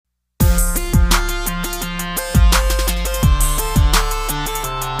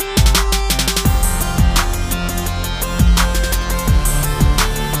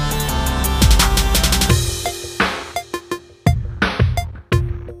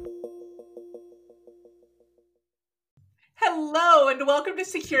and welcome to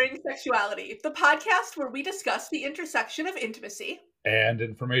Securing Sexuality, the podcast where we discuss the intersection of intimacy and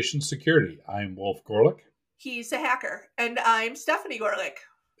information security. I'm Wolf Gorlick. He's a hacker, and I'm Stephanie Gorlick.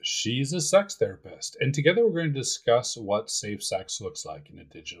 She's a sex therapist, and together we're going to discuss what safe sex looks like in a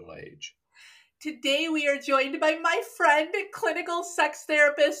digital age. Today we are joined by my friend, clinical sex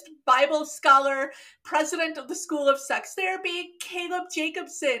therapist, Bible scholar, president of the School of Sex Therapy, Caleb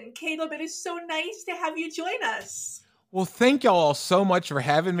Jacobson. Caleb, it is so nice to have you join us. Well, thank y'all all so much for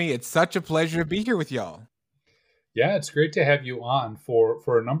having me. It's such a pleasure to be here with y'all. Yeah, it's great to have you on for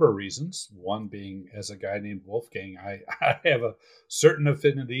a number of reasons. One being, as a guy named Wolfgang, I have a certain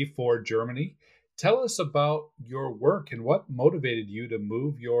affinity for Germany. Tell us about your work and what motivated you to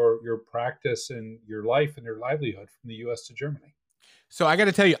move your practice and your life and your livelihood from the U.S. to Germany. So I got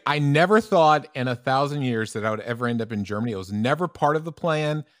to tell you, I never thought in 1,000 years that I would ever end up in Germany. It was never part of the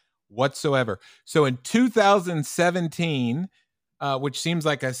plan whatsoever. So in 2017, which seems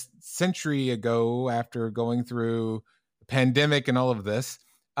like a century ago after going through the pandemic and all of this,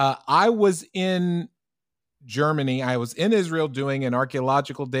 I was in Germany. I was in Israel doing an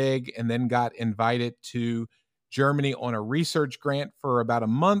archaeological dig and then got invited to Germany on a research grant for about a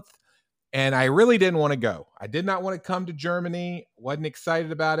month. And I really didn't want to go. I did not want to come to Germany. Wasn't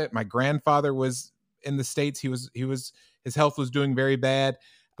excited about it. My grandfather was in the States. His health was doing very bad.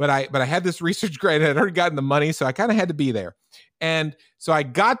 But I had this research grant. I'd already gotten the money, so I kind of had to be there. And so I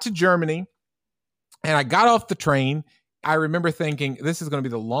got to Germany and I got off the train. I remember thinking, this is going to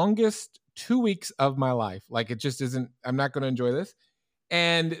be the longest 2 weeks of my life. Like, it just isn't, I'm not going to enjoy this.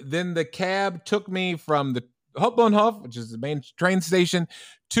 And then the cab took me from the Hauptbahnhof, which is the main train station,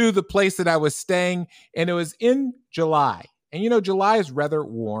 to the place that I was staying. And it was in July. And, July is rather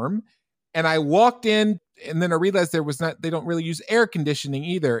warm. And I walked in and then I realized they don't really use air conditioning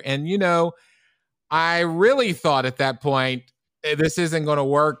either. And, I really thought at that point, this isn't going to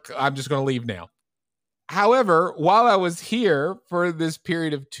work. I'm just going to leave now. However, while I was here for this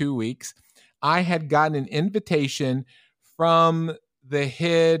period of 2 weeks, I had gotten an invitation from the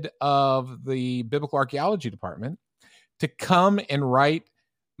head of the biblical archaeology department to come and write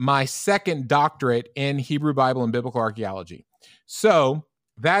my second doctorate in Hebrew Bible and biblical archaeology. So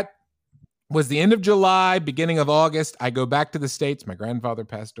that was the end of July, beginning of August. I go back to the States. My grandfather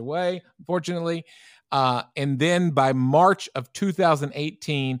passed away, unfortunately. And then by March of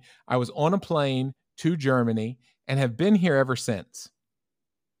 2018, I was on a plane to Germany and have been here ever since.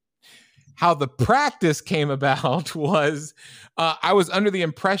 How the practice came about was I was under the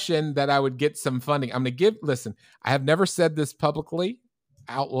impression that I would get some funding. Listen, I have never said this publicly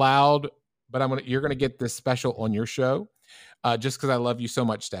out loud, but you're going to get this special on your show just because I love you so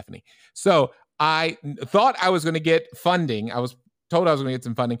much, Stephanie. So I thought I was going to get funding. I was told I was going to get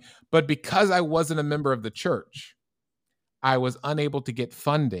some funding, but because I wasn't a member of the church, I was unable to get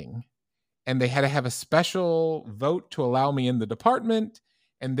funding. And they had to have a special vote to allow me in the department.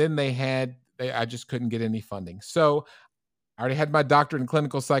 And then I just couldn't get any funding. So I already had my doctorate in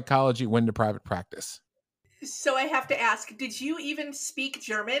clinical psychology, went into private practice. So I have to ask, did you even speak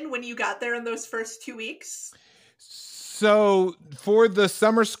German when you got there in those first 2 weeks? So for the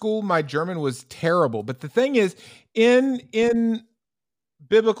summer school, my German was terrible. But the thing is, in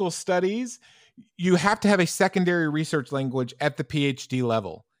biblical studies, you have to have a secondary research language at the PhD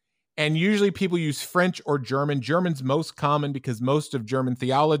level. And usually people use French or German. German's most common because most of German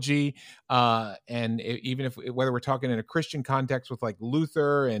theology, and even whether we're talking in a Christian context with like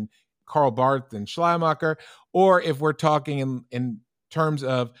Luther and Karl Barth and Schleiermacher, or if we're talking in terms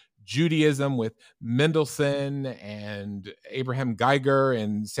of Judaism with Mendelssohn and Abraham Geiger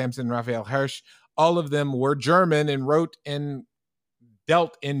and Samson Raphael Hirsch, all of them were German and wrote and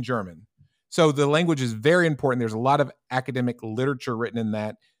dealt in German. So the language is very important. There's a lot of academic literature written in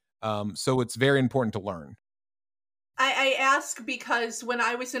that. So it's very important to learn. I ask because when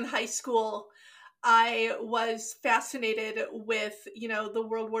I was in high school, I was fascinated with, the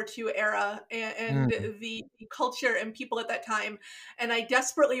World War II era and the culture and people at that time. And I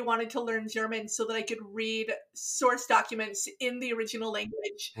desperately wanted to learn German so that I could read source documents in the original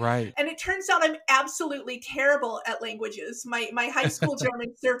language. Right. And it turns out I'm absolutely terrible at languages. My high school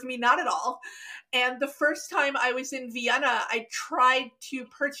German served me not at all. And the first time I was in Vienna, I tried to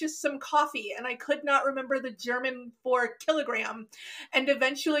purchase some coffee and I could not remember the German for kilogram. And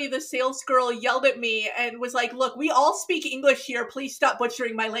eventually the sales girl yelled at me and was like, "Look, we all speak English here. Please stop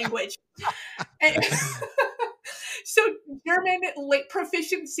butchering my language." And so German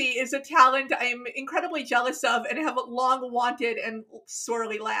proficiency is a talent I'm incredibly jealous of and have long wanted and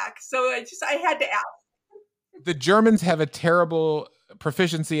sorely lack. So I had to ask. The Germans have a terrible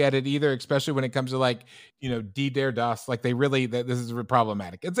proficiency at it either, especially when it comes to like, die der das. Like they really, this is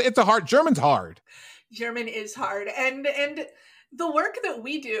problematic. It's a hard, German's hard. German is hard. And the work that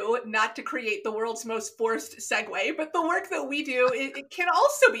we do, not to create the world's most forced segue, but the work that we do, it can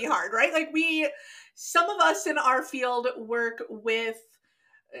also be hard, right? Like some of us in our field work with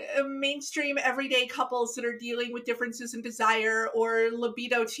mainstream everyday couples that are dealing with differences in desire or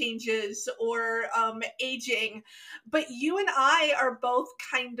libido changes or aging. But you and I are both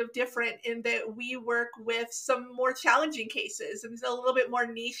kind of different in that we work with some more challenging cases and a little bit more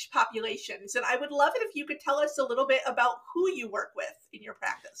niche populations. And I would love it if you could tell us a little bit about who you work with in your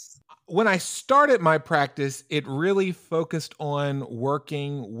practice. When I started my practice, it really focused on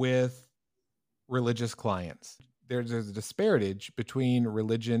working with religious clients. There's a disparage between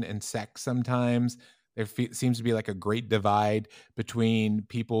religion and sex sometimes. There seems to be like a great divide between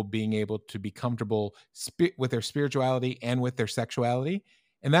people being able to be comfortable with their spirituality and with their sexuality.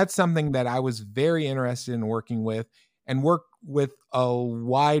 And that's something that I was very interested in working with, and work with a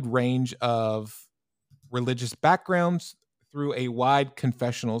wide range of religious backgrounds through a wide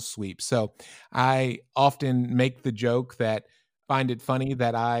confessional sweep. So I often make the joke that find it funny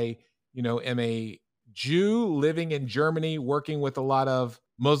that I, am a Jew living in Germany, working with a lot of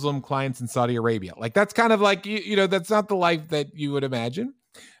Muslim clients in Saudi Arabia. Like that's kind of like, that's not the life that you would imagine.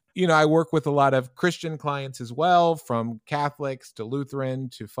 I work with a lot of Christian clients as well, from Catholics to Lutheran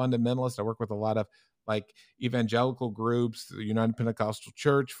to fundamentalists. I work with a lot of like evangelical groups, the United Pentecostal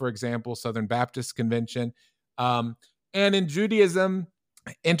Church, for example, Southern Baptist Convention. And in Judaism,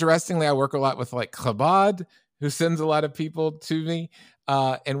 interestingly, I work a lot with like Chabad, who sends a lot of people to me,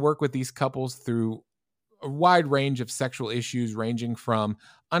 and work with these couples through a wide range of sexual issues, ranging from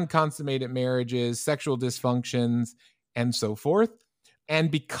unconsummated marriages, sexual dysfunctions, and so forth. And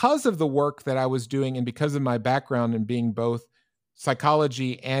because of the work that I was doing, and because of my background in being both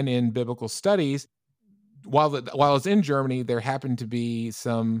psychology and in biblical studies, while I was in Germany, there happened to be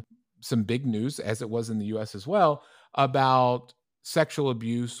some big news, as it was in the US as well, about sexual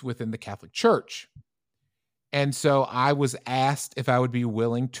abuse within the Catholic Church. And so I was asked if I would be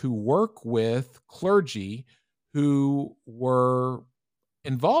willing to work with clergy who were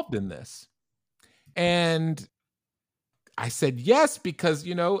involved in this. And I said yes, because,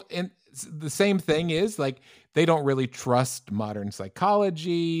 and the same thing is like, they don't really trust modern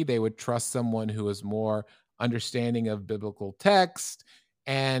psychology. They would trust someone who is more understanding of biblical text.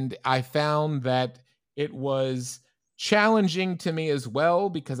 And I found that it was challenging to me as well,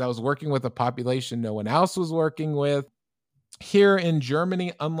 because I was working with a population no one else was working with. Here in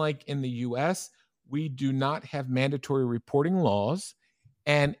Germany, unlike in the US, we do not have mandatory reporting laws.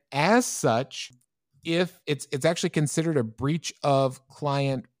 And as such, if it's actually considered a breach of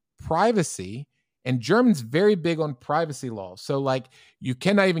client privacy. And German's very big on privacy laws. So like you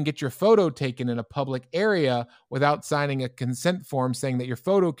cannot even get your photo taken in a public area without signing a consent form saying that your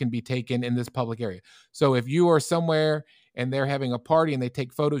photo can be taken in this public area. So if you are somewhere and they're having a party and they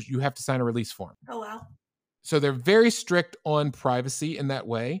take photos, you have to sign a release form. Oh, wow. So they're very strict on privacy in that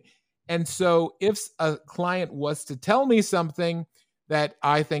way. And so if a client was to tell me something that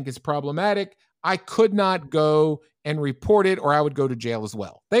I think is problematic, I could not go and report it, or I would go to jail as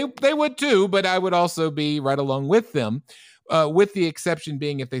well. They would too, but I would also be right along with them, with the exception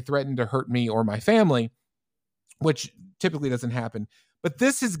being if they threatened to hurt me or my family, which typically doesn't happen. But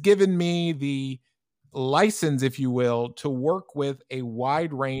this has given me the license, if you will, to work with a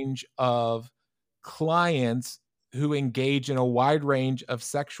wide range of clients who engage in a wide range of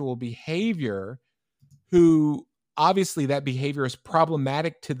sexual behavior, who obviously that behavior is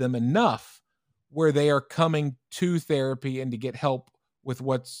problematic to them enough where they are coming to therapy and to get help with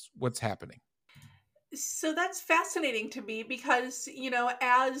what's happening. So that's fascinating to me because,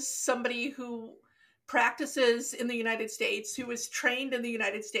 as somebody who practices in the United States, who is trained in the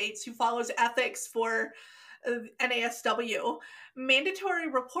United States, who follows ethics for NASW, mandatory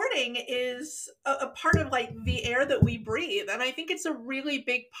reporting is a part of like the air that we breathe. And I think it's a really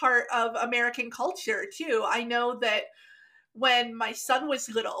big part of American culture too. I know that when my son was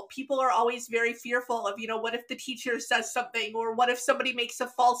little, people are always very fearful of, what if the teacher says something, or what if somebody makes a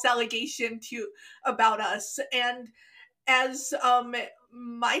false allegation about us. And as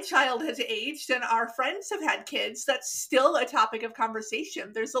my child has aged and our friends have had kids, that's still a topic of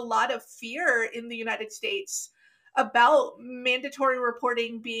conversation. There's a lot of fear in the United States about mandatory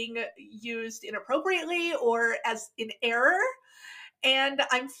reporting being used inappropriately or as in error. And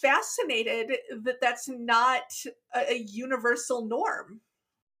I'm fascinated that that's not a universal norm.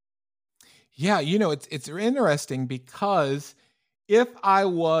 Yeah, it's interesting because if I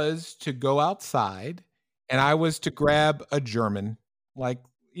was to go outside and I was to grab a German, like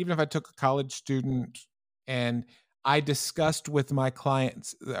even if I took a college student, and I discussed with my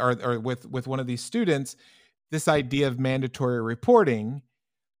clients or with one of these students this idea of mandatory reporting.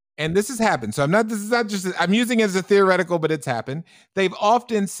 And this has happened. So this is not just, I'm using it as a theoretical, but it's happened. They've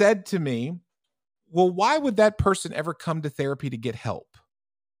often said to me, well, why would that person ever come to therapy to get help?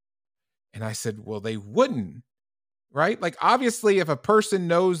 And I said, well, they wouldn't, right? Like, obviously, if a person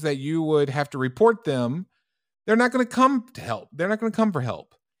knows that you would have to report them, they're not going to come to help. They're not going to come for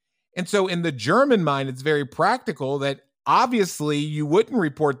help. And so in the German mind, it's very practical that obviously you wouldn't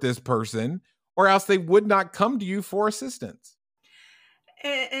report this person or else they would not come to you for assistance.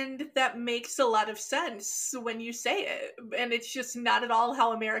 And that makes a lot of sense when you say it. And it's just not at all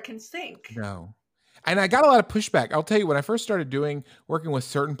how Americans think. No. And I got a lot of pushback. I'll tell you, when I first started working with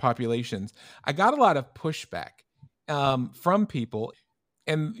certain populations, I got a lot of pushback from people.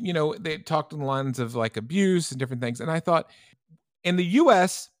 And, they talked in the lines of like abuse and different things. And I thought, in the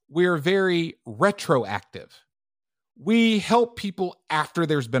US, we're very retroactive. We help people after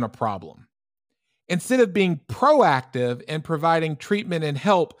there's been a problem, instead of being proactive and providing treatment and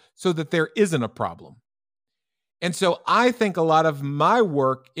help so that there isn't a problem. And so I think a lot of my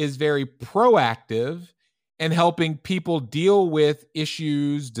work is very proactive and helping people deal with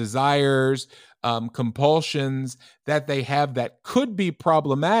issues, desires, compulsions that they have that could be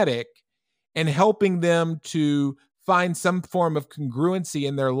problematic, and helping them to find some form of congruency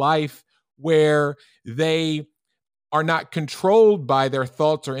in their life where they are not controlled by their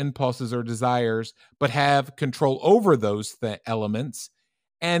thoughts or impulses or desires, but have control over those elements.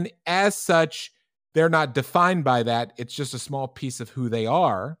 And as such, they're not defined by that. It's just a small piece of who they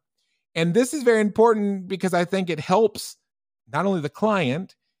are. And this is very important because I think it helps not only the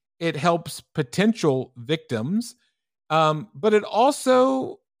client, it helps potential victims, but it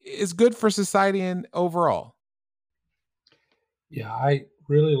also is good for society and overall. Yeah, I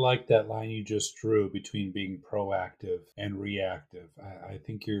really like that line you just drew between being proactive and reactive. I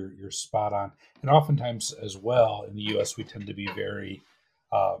think you're spot on. And oftentimes as well in the U.S. we tend to be very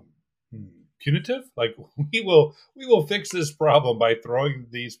um, punitive. Like we will fix this problem by throwing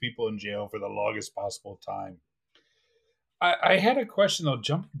these people in jail for the longest possible time. I had a question though,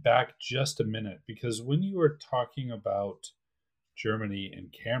 jumping back just a minute, because when you were talking about Germany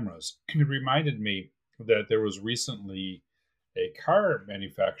and cameras, it reminded me that there was recently a car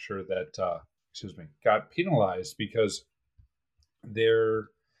manufacturer that got penalized because their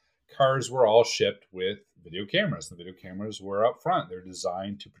cars were all shipped with video cameras. The video cameras were up front. They're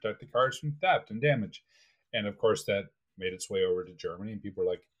designed to protect the cars from theft and damage. And of course that made its way over to Germany, and people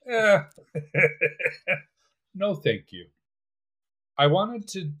were like, no thank you. I wanted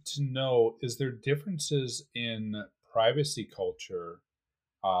to know, is there differences in privacy culture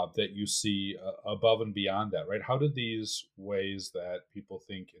that you see above and beyond that, right? How do these ways that people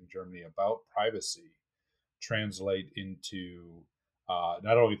think in Germany about privacy translate into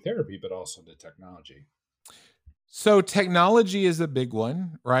not only therapy, but also to technology? So technology is a big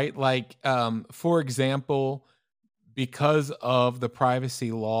one, right? Like, for example, because of the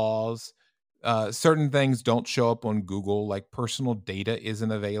privacy laws, certain things don't show up on Google, like personal data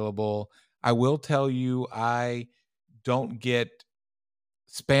isn't available. I will tell you, I don't get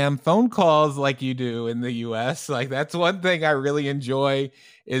spam phone calls like you do in the US. Like, that's one thing I really enjoy,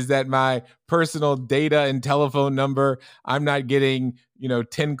 is that my personal data and telephone number, I'm not getting,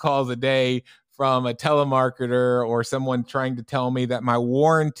 10 calls a day from a telemarketer or someone trying to tell me that my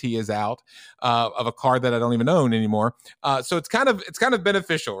warranty is out of a car that I don't even own anymore. So it's kind of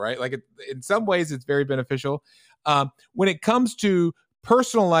beneficial, right? Like, in some ways, it's very beneficial. When it comes to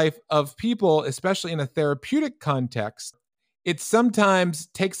personal life of people, especially in a therapeutic context, it sometimes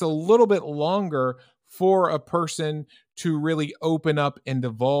takes a little bit longer for a person to really open up and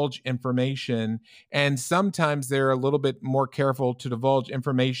divulge information. And sometimes they're a little bit more careful to divulge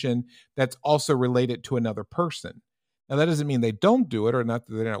information that's also related to another person. Now, that doesn't mean they don't do it or not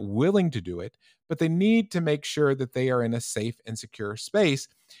that they're not willing to do it, but they need to make sure that they are in a safe and secure space,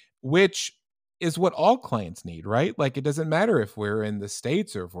 which is what all clients need, right? Like, it doesn't matter if we're in the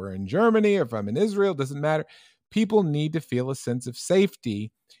States or if we're in Germany or if I'm in Israel, it doesn't matter. People need to feel a sense of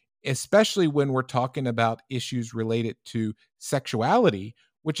safety, especially when we're talking about issues related to sexuality,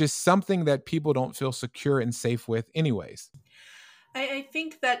 which is something that people don't feel secure and safe with anyways. I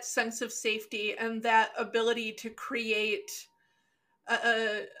think that sense of safety and that ability to create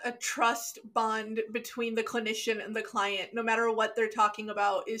a trust bond between the clinician and the client, no matter what they're talking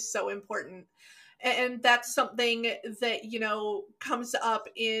about, is so important. And that's something that, comes up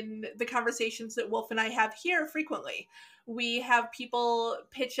in the conversations that Wolf and I have here frequently. We have people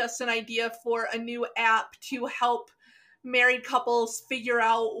pitch us an idea for a new app to help married couples figure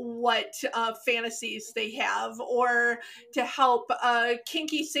out what fantasies they have, or to help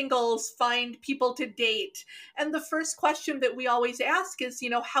kinky singles find people to date. And the first question that we always ask is,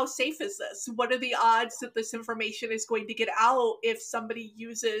 how safe is this? What are the odds that this information is going to get out if somebody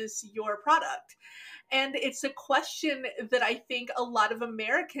uses your product? And it's a question that I think a lot of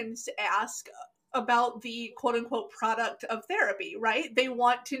Americans ask about the quote unquote product of therapy, right? They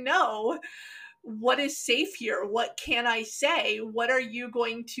want to know, what is safe here? What can I say? What are you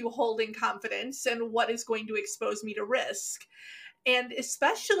going to hold in confidence? And what is going to expose me to risk? And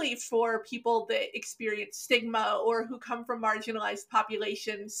especially for people that experience stigma or who come from marginalized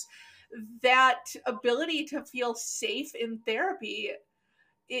populations, that ability to feel safe in therapy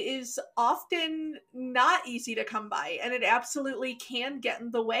is often not easy to come by, and it absolutely can get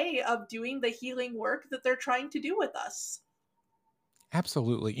in the way of doing the healing work that they're trying to do with us.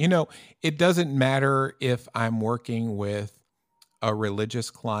 Absolutely. It doesn't matter if I'm working with a religious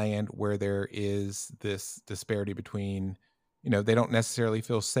client where there is this disparity between, they don't necessarily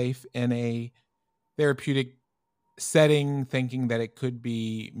feel safe in a therapeutic setting, thinking that it could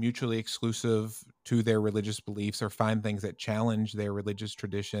be mutually exclusive to their religious beliefs or find things that challenge their religious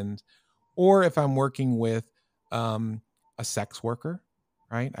traditions. Or if I'm working with a sex worker,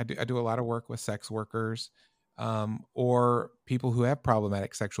 right? I do a lot of work with sex workers, or people who have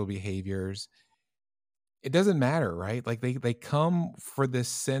problematic sexual behaviors. It doesn't matter, right? Like they come for this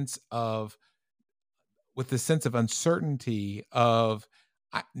sense of with this sense of uncertainty of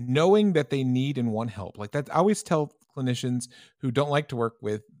knowing that they need and want help. Like that, I always tell clinicians who don't like to work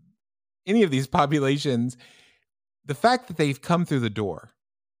with any of these populations, the fact that they've come through the door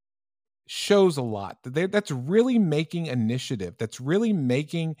shows a lot. That's really making initiative. That's really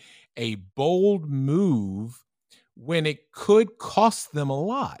making a bold move when it could cost them a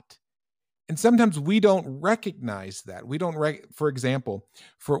lot. And sometimes we don't recognize that. We don't, for example,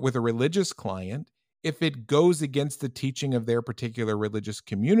 with a religious client, if it goes against the teaching of their particular religious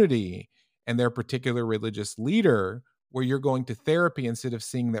community and their particular religious leader, where you're going to therapy instead of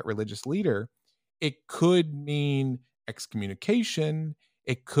seeing that religious leader, it could mean excommunication.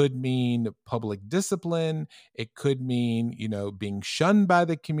 It could mean public discipline. It could mean, being shunned by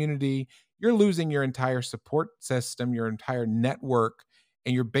the community. You're losing your entire support system, your entire network,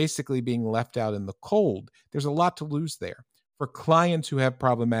 and you're basically being left out in the cold. There's a lot to lose there. For clients who have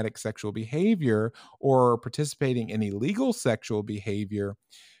problematic sexual behavior or participating in illegal sexual behavior,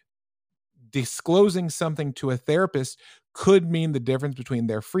 disclosing something to a therapist could mean the difference between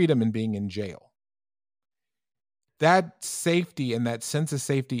their freedom and being in jail. That safety and that sense of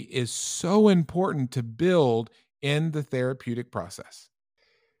safety is so important to build in the therapeutic process.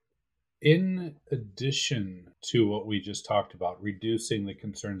 In addition to what we just talked about, reducing the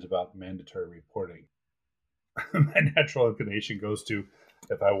concerns about mandatory reporting, my natural inclination goes to,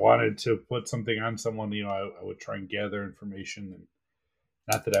 if I wanted to put something on someone, I would try and gather information. And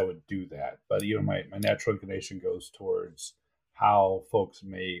not that I would do that, but my natural inclination goes towards how folks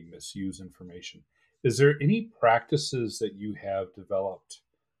may misuse information. Is there any practices that you have developed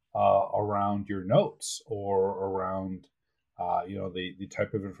around your notes or around the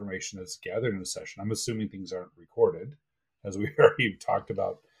type of information that's gathered in a session? I'm assuming things aren't recorded, as we already talked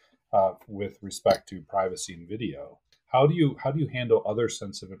about with respect to privacy and video. How do you handle other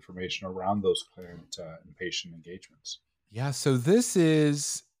sensitive information around those client and patient engagements? Yeah, so this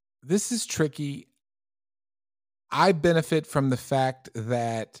is tricky. I benefit from the fact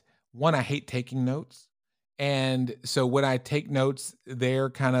that, one, I hate taking notes. And so when I take notes, they're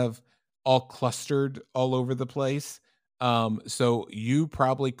kind of all clustered all over the place. So you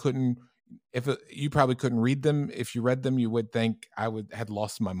probably couldn't read them. If you read them, you would think I had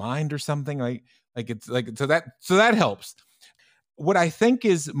lost my mind or something. So that helps. What I think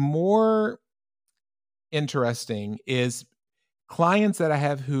is more interesting is clients that I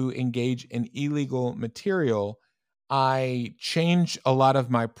have who engage in illegal material. I change a lot of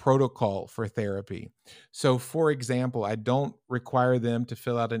my protocol for therapy. So, for example, I don't require them to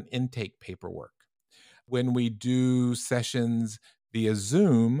fill out an intake paperwork. When we do sessions via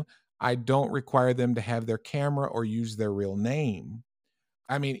Zoom, I don't require them to have their camera or use their real name.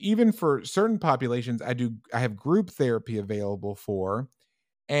 I mean, even for certain populations, I have group therapy available for,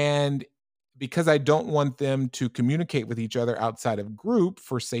 and because I don't want them to communicate with each other outside of group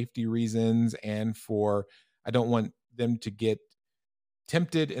for safety reasons, and I don't want them to get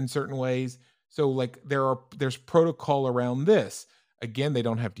tempted in certain ways. So like there's protocol around this. Again, they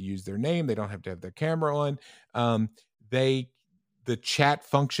don't have to use their name. They don't have to have their camera on. Um, the chat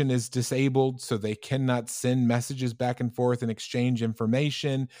function is disabled, so they cannot send messages back and forth and exchange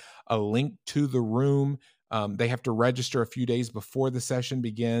information. A link to the room. They have to register a few days before the session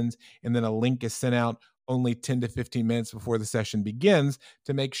begins, and then a link is sent out only 10 to 15 minutes before the session begins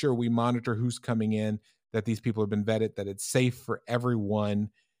to make sure we monitor who's coming in, that these people have been vetted, that it's safe for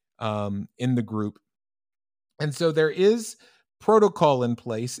everyone in the group. And so there is protocol in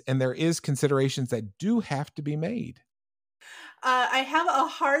place, and there is considerations that do have to be made. I have a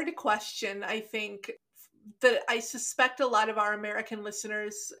hard question, I think, that I suspect a lot of our American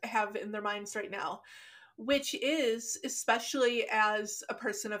listeners have in their minds right now, which is, especially as a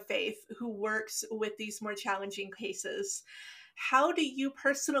person of faith who works with these more challenging cases, how do you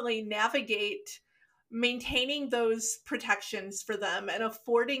personally navigate maintaining those protections for them and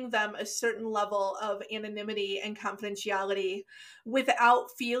affording them a certain level of anonymity and confidentiality without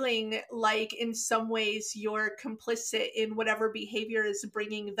feeling like in some ways you're complicit in whatever behavior is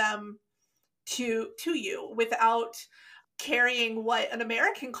bringing them to you, without carrying what an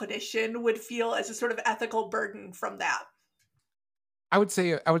American clinician would feel as a sort of ethical burden from that? I would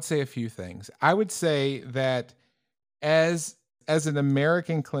say a few things. I would say that as an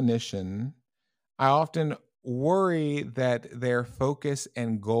American clinician, I often worry that their focus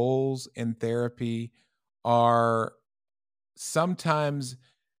and goals in therapy are sometimes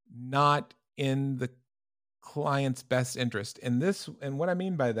not in the client's best interest. And what I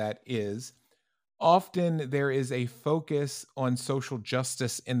mean by that is often there is a focus on social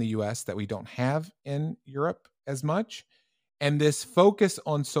justice in the US that we don't have in Europe as much. And this focus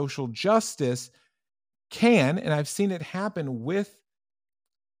on social justice can, and I've seen it happen with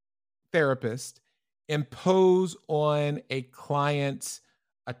therapists, impose on a client's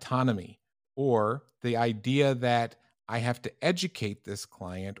autonomy, or the idea that I have to educate this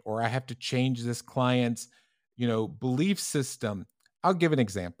client or I have to change this client's, belief system. I'll give an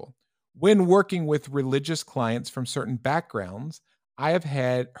example. When working with religious clients from certain backgrounds, I have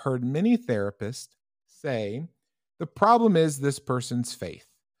heard many therapists say the problem is this person's faith,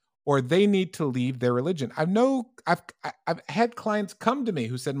 or they need to leave their religion. I've had clients come to me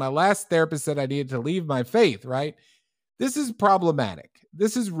who said, my last therapist said I needed to leave my faith, right? This is problematic.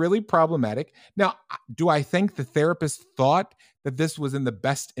 This is really problematic. Now, do I think the therapist thought that this was in the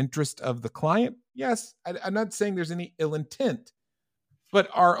best interest of the client? Yes. I'm not saying there's any ill intent, but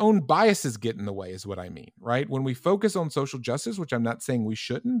our own biases get in the way is what I mean, right? When we focus on social justice, which I'm not saying we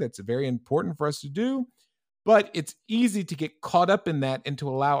shouldn't, that's very important for us to do. But it's easy to get caught up in that and to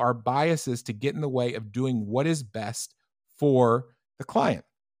allow our biases to get in the way of doing what is best for the client.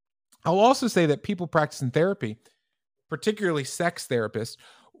 I'll also say that people practicing therapy, particularly sex therapists,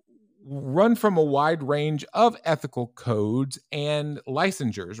 run from a wide range of ethical codes and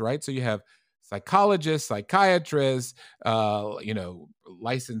licensures, right? So you have psychologists, psychiatrists,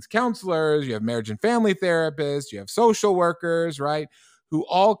 licensed counselors, you have marriage and family therapists, you have social workers, right? Who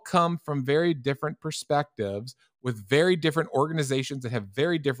all come from very different perspectives with very different organizations that have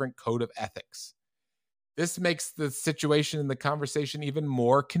very different code of ethics. This makes the situation and the conversation even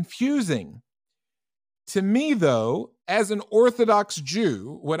more confusing. To me, though, as an Orthodox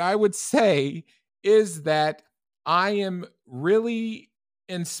Jew, what I would say is that I am really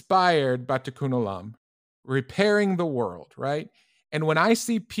inspired by Tikkun Olam, repairing the world, right? And when I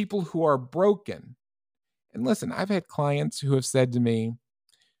see people who are broken, and listen, I've had clients who have said to me,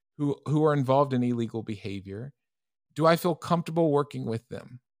 who are involved in illegal behavior, do I feel comfortable working with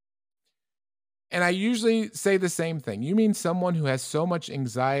them? And I usually say the same thing. You mean someone who has so much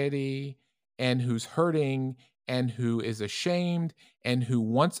anxiety and who's hurting and who is ashamed and who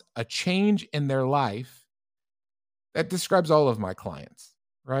wants a change in their life? That describes all of my clients,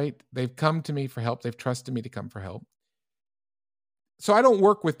 right? They've come to me for help. They've trusted me to come for help. So I don't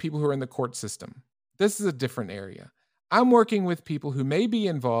work with people who are in the court system. This is a different area. I'm working with people who may be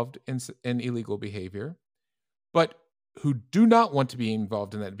involved in illegal behavior, but who do not want to be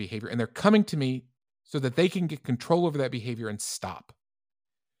involved in that behavior. And they're coming to me so that they can get control over that behavior and stop.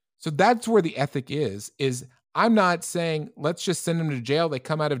 So that's where the ethic is I'm not saying, let's just send them to jail. They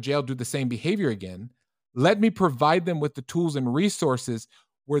come out of jail, do the same behavior again. Let me provide them with the tools and resources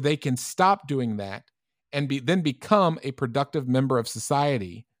where they can stop doing that and then become a productive member of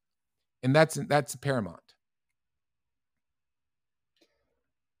society. And that's paramount.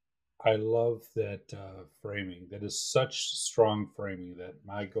 I love that framing. That is such strong framing that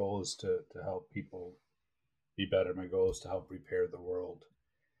my goal is to help people be better. My goal is to help repair the world.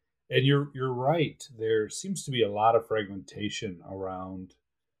 And you're right. There seems to be a lot of fragmentation around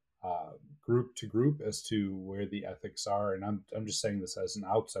group to group as to where the ethics are. And I'm just saying this as an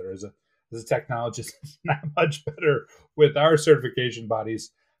outsider, as a technologist, it's not much better with our certification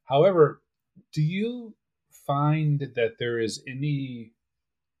bodies. However, do you find that there is any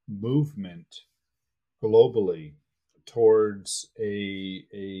movement globally towards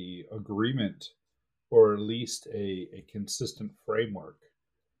a agreement, or at least a consistent framework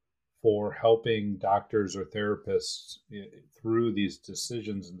for helping doctors or therapists through these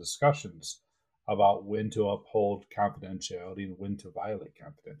decisions and discussions about when to uphold confidentiality and when to violate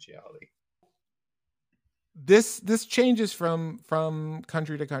confidentiality? This changes from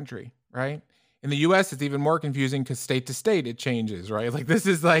country to country, right? In the US, it's even more confusing because state to state it changes, right?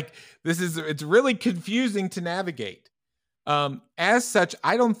 It's really confusing to navigate. As such,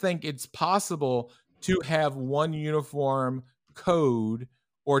 I don't think it's possible to have one uniform code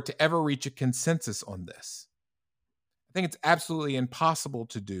or to ever reach a consensus on this. I think it's absolutely impossible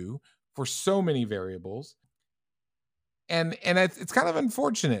to do for so many variables. And it's kind of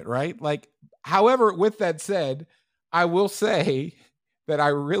unfortunate, right? Like, however, with that said, I will say that I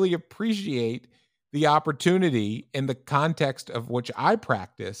really appreciate the opportunity in the context of which I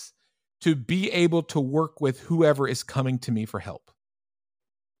practice to be able to work with whoever is coming to me for help.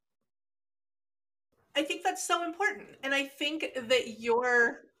 I think that's so important. And I think that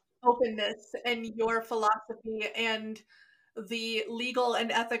your openness and your philosophy and the legal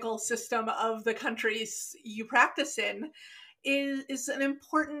and ethical system of the countries you practice in is an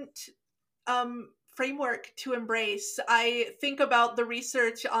important framework to embrace. I think about the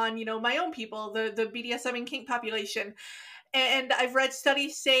research on, my own people, the BDSM and kink population. And I've read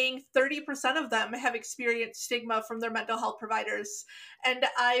studies saying 30% of them have experienced stigma from their mental health providers. And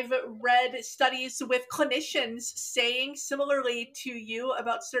I've read studies with clinicians saying similarly to you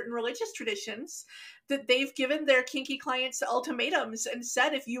about certain religious traditions, that they've given their kinky clients ultimatums and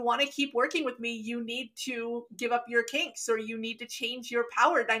said, if you want to keep working with me, you need to give up your kinks, or you need to change your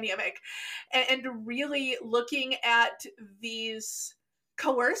power dynamic. And really looking at these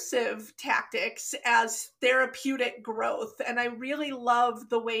coercive tactics as therapeutic growth. And I really love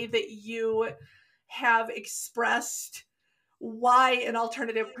the way that you have expressed why an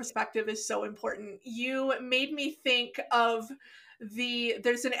alternative perspective is so important. You made me think of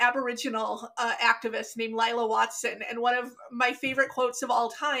there's an Aboriginal activist named Lila Watson, and one of my favorite quotes of all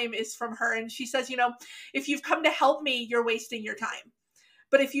time is from her. And she says, if you've come to help me, you're wasting your time.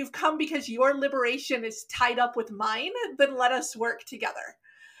 But if you've come because your liberation is tied up with mine, then let us work together.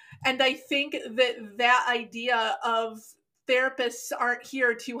 And I think that idea of therapists aren't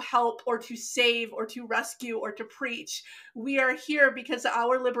here to help or to save or to rescue or to preach. We are here because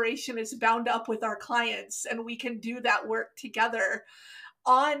our liberation is bound up with our clients, and we can do that work together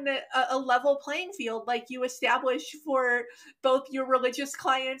on a level playing field, like you establish for both your religious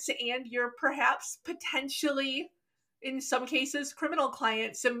clients and your perhaps potentially, in some cases, criminal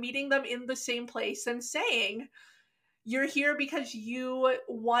clients, and meeting them in the same place and saying, you're here because you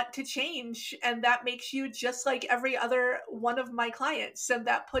want to change, and that makes you just like every other one of my clients, and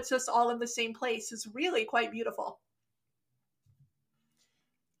that puts us all in the same place, is really quite beautiful.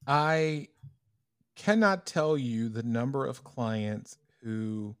 I cannot tell you the number of clients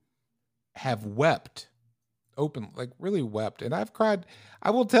who have wept really wept, and I've cried. I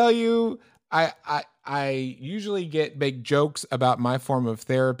will tell you, I usually make jokes about my form of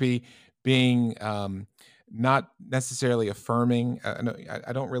therapy being not necessarily affirming.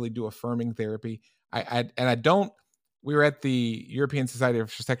 I don't really do affirming therapy. I don't. We were at the European Society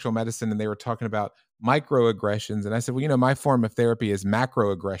of Sexual Medicine, and they were talking about microaggressions, and I said, well, my form of therapy is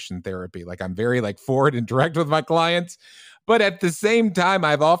macroaggression therapy. Like, I'm very forward and direct with my clients. But at the same time,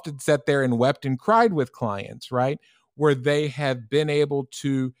 I've often sat there and wept and cried with clients, right? Where they have been able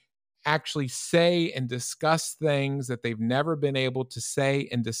to actually say and discuss things that they've never been able to say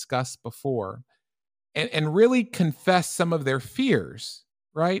and discuss before, and really confess some of their fears,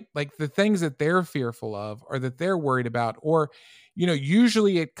 right? Like the things that they're fearful of or that they're worried about. Or,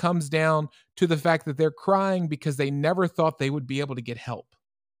 usually it comes down to the fact that they're crying because they never thought they would be able to get help.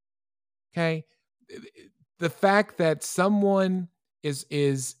 Okay. The fact that someone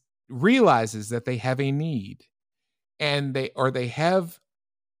is realizes that they have a need, and they have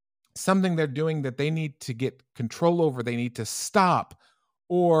something they're doing that they need to get control over, they need to stop,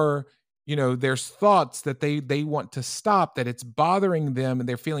 or there's thoughts that they want to stop, that it's bothering them, and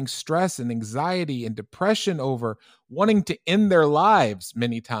they're feeling stress and anxiety and depression over wanting to end their lives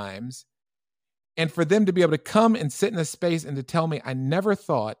many times. And for them to be able to come and sit in a space and to tell me, I never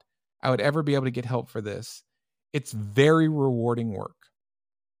thought I would ever be able to get help for this. It's very rewarding work.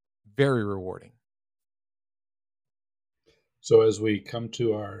 Very rewarding. So as we come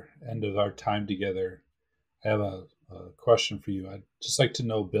to our end of our time together, I have a question for you. I'd just like to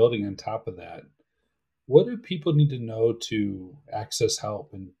know, building on top of that, what do people need to know to access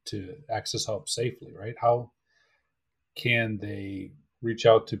help and to access help safely, right? How can they reach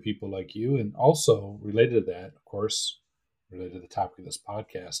out to people like you? And also related to that, of course, related to the topic of this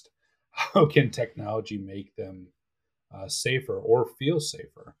podcast, how can technology make them safer or feel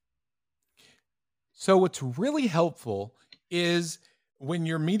safer? So what's really helpful is when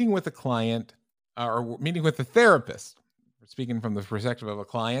you're meeting with a client or meeting with a therapist, speaking from the perspective of a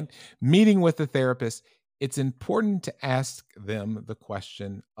client, meeting with a therapist, it's important to ask them the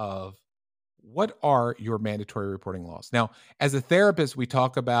question of, what are your mandatory reporting laws? Now, as a therapist, we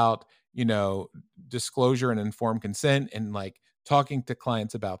talk about, disclosure and informed consent and like talking to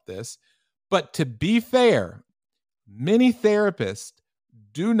clients about this. But to be fair, many therapists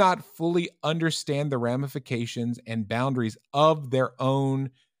do not fully understand the ramifications and boundaries of their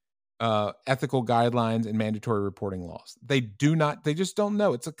own ethical guidelines and mandatory reporting laws. They do not, they just don't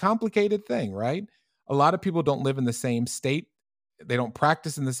know. It's a complicated thing, right? A lot of people don't live in the same state. They don't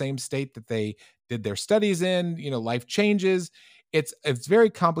practice in the same state that they did their studies in. Life changes. It's very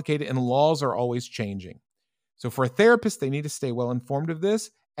complicated and laws are always changing. So for a therapist, they need to stay well informed of this.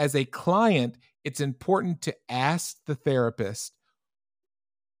 As a client, it's important to ask the therapist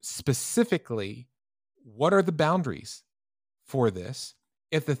specifically, what are the boundaries for this?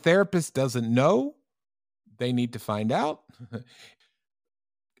 If the therapist doesn't know, they need to find out.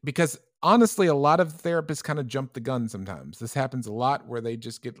 Because honestly, a lot of therapists kind of jump the gun sometimes. This happens a lot where they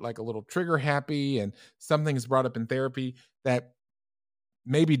just get like a little trigger happy and something is brought up in therapy that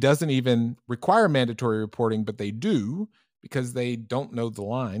maybe doesn't even require mandatory reporting, but they do because they don't know the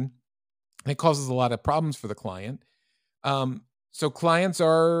line. It causes a lot of problems for the client. So clients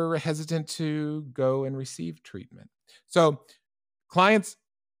are hesitant to go and receive treatment. So clients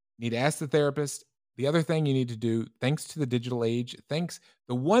need to ask the therapist. The other thing you need to do, thanks to the digital age, the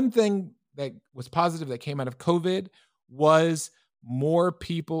one thing that was positive that came out of COVID was more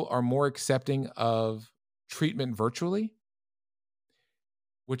people are more accepting of treatment virtually,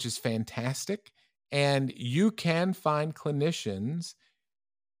 which is fantastic. And you can find clinicians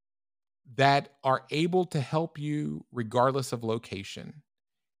that are able to help you regardless of location.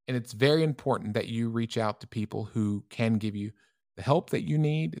 And it's very important that you reach out to people who can give you the help that you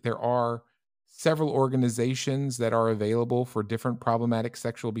need. There are several organizations that are available for different problematic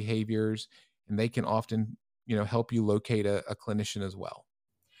sexual behaviors, and they can often, help you locate a clinician as well.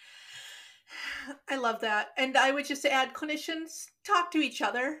 I love that. And I would just add, clinicians, talk to each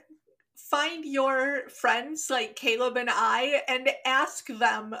other. Find your friends like Caleb and I and ask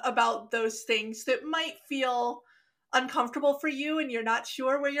them about those things that might feel uncomfortable for you and you're not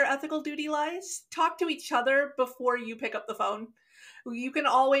sure where your ethical duty lies. Talk to each other before you pick up the phone. You can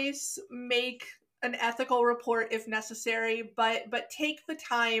always make an ethical report if necessary, but take the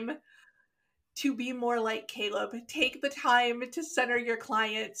time to be more like Caleb. Take the time to center your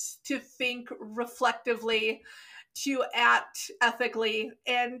clients, to think reflectively, to act ethically,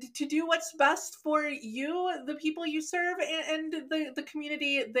 and to do what's best for you, the people you serve, and the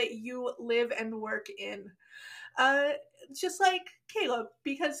community that you live and work in. Uh, just like Caleb,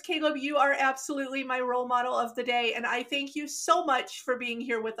 because Caleb, you are absolutely my role model of the day, and I thank you so much for being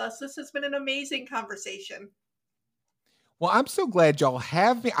here with us. This has been an amazing conversation. Well, I'm so glad y'all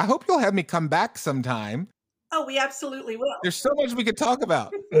have me. I hope you'll have me come back sometime. Oh, we absolutely will. There's so much we could talk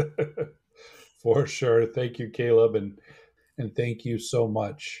about. For sure. Thank you, Caleb, and thank you so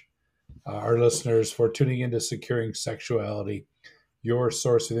much, our listeners, for tuning into Securing Sexuality, your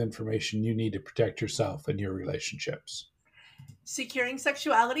source of information you need to protect yourself and your relationships. Securing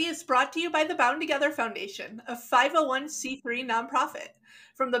Sexuality is brought to you by the Bound Together Foundation, a 501c3 nonprofit.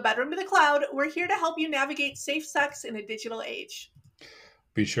 From the bedroom to the cloud, we're here to help you navigate safe sex in a digital age.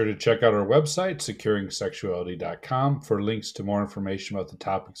 Be sure to check out our website, securingsexuality.com, for links to more information about the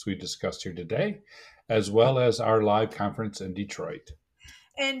topics we discussed here today, as well as our live conference in Detroit.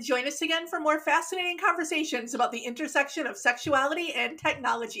 And join us again for more fascinating conversations about the intersection of sexuality and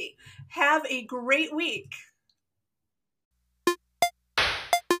technology. Have a great week.